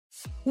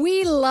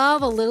We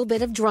love a little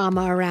bit of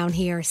drama around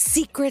here.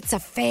 Secrets,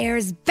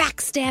 affairs,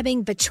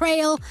 backstabbing,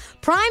 betrayal.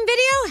 Prime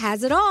Video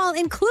has it all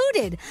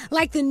included,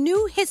 like the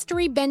new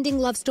history-bending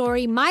love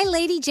story, My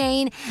Lady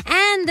Jane,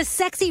 and the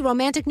sexy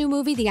romantic new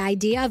movie, The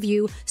Idea of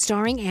You,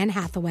 starring Anne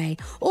Hathaway.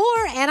 Or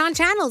add-on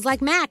channels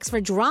like Max for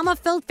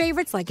drama-filled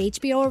favorites like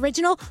HBO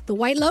original, The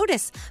White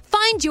Lotus.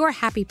 Find your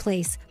happy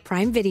place.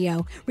 Prime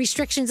Video.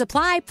 Restrictions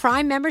apply.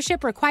 Prime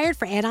membership required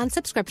for add-on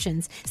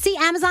subscriptions. See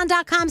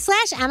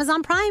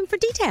Amazon.com/Amazon Prime for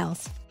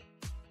details.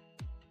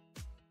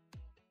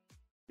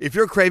 If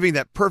you're craving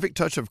that perfect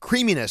touch of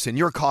creaminess in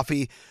your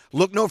coffee,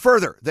 look no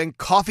further than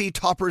Coffee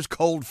Topper's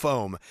Cold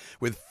Foam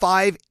with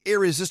 5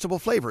 irresistible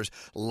flavors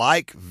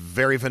like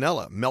very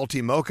vanilla,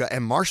 melty mocha,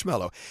 and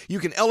marshmallow. You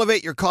can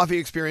elevate your coffee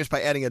experience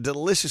by adding a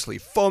deliciously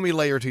foamy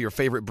layer to your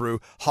favorite brew,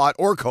 hot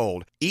or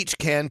cold. Each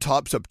can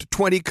tops up to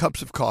 20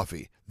 cups of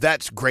coffee.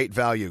 That's great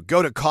value.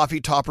 Go to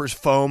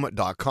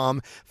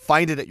coffeetoppersfoam.com,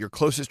 find it at your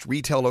closest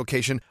retail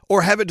location,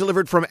 or have it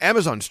delivered from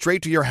Amazon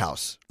straight to your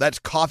house. That's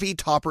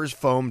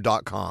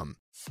coffeetoppersfoam.com.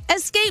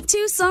 Escape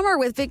to summer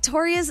with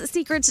Victoria's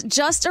Secret's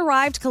just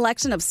arrived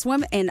collection of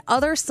swim and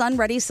other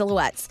sun-ready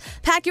silhouettes.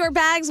 Pack your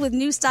bags with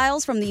new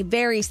styles from the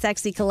Very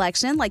Sexy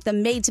collection, like the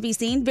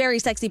made-to-be-seen Very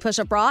Sexy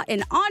push-up bra,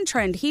 and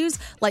on-trend hues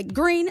like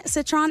green,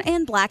 citron,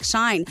 and black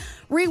shine.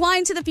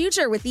 Rewind to the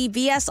future with the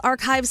VS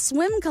Archive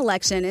Swim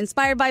collection,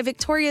 inspired by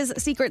Victoria's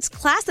Secret's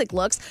classic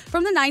looks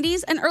from the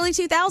 90s and early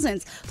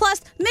 2000s. Plus,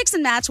 mix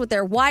and match with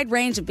their wide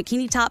range of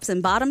bikini tops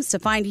and bottoms to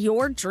find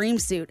your dream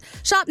suit.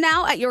 Shop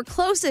now at your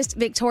closest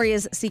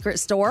Victoria's Secret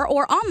store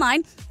or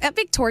online at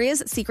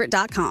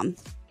victoriassecret.com.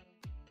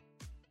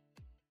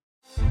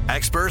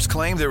 Experts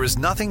claim there is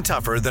nothing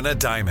tougher than a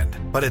diamond.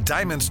 But at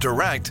Diamonds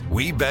Direct,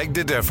 we beg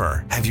to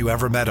differ. Have you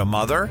ever met a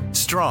mother?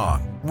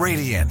 Strong,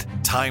 radiant,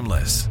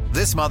 timeless.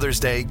 This Mother's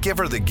Day, give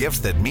her the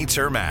gift that meets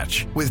her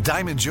match. With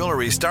diamond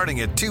jewelry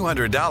starting at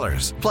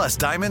 $200. Plus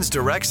Diamonds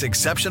Direct's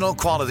exceptional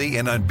quality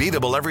and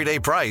unbeatable everyday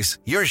price,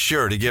 you're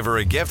sure to give her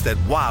a gift that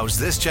wows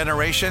this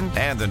generation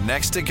and the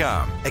next to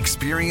come.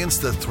 Experience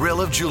the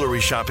thrill of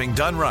jewelry shopping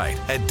done right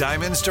at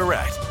Diamonds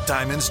Direct.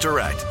 Diamonds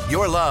Direct.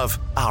 Your love,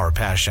 our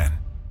passion.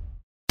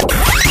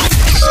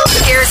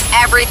 Here's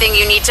everything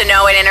you need to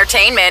know in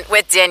entertainment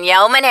with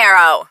Danielle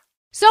Monero.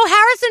 So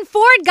Harrison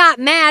Ford got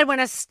mad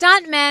when a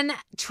stuntman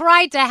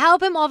tried to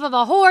help him off of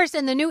a horse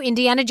in the new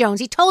Indiana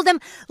Jones. He told him,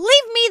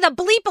 "Leave me the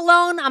bleep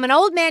alone. I'm an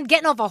old man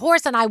getting off a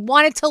horse and I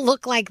want it to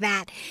look like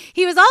that."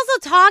 He was also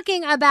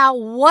talking about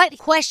what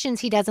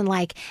questions he doesn't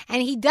like.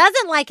 And he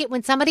doesn't like it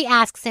when somebody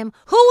asks him,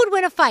 who would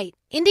win a fight,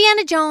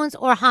 Indiana Jones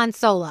or Han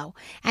Solo?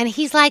 And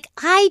he's like,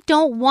 I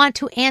don't want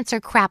to answer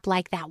crap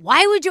like that.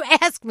 Why would you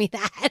ask me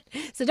that?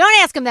 So don't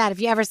ask him that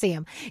if you ever see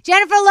him.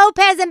 Jennifer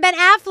Lopez and Ben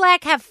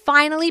Affleck have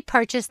finally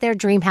purchased their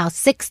dream house,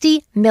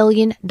 $60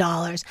 million.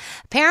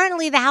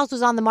 Apparently, the house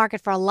was on the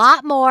market for a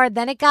lot more.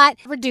 Then it got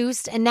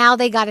reduced, and now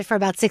they got it for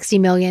about $60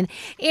 million.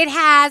 It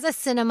has a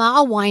cinema,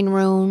 a wine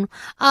room,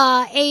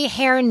 a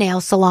hair and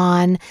nail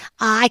salon.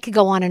 I could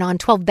go on and on.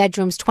 12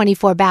 bedrooms,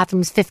 24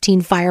 bathrooms,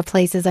 15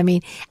 fireplaces. I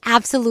mean,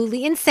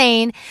 absolutely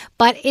insane,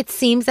 but it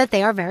seems that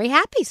they are very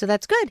happy, so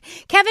that's good.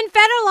 Kevin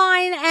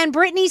Federline and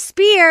Britney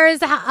Spears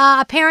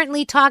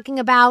apparently talking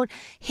about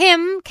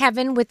him,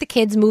 Kevin, with the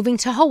kids moving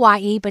to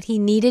Hawaii, but he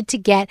needed to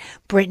get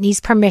Britney's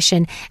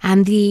permission.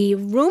 And the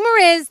rumor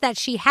is that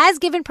she has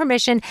given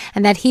permission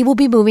and that he will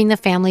be moving the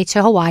family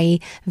to Hawaii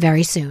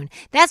very soon.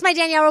 That's my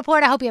Danielle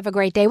report. I hope you have a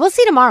great day. We'll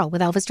see you tomorrow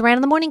with Elvis Duran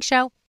on The Morning Show.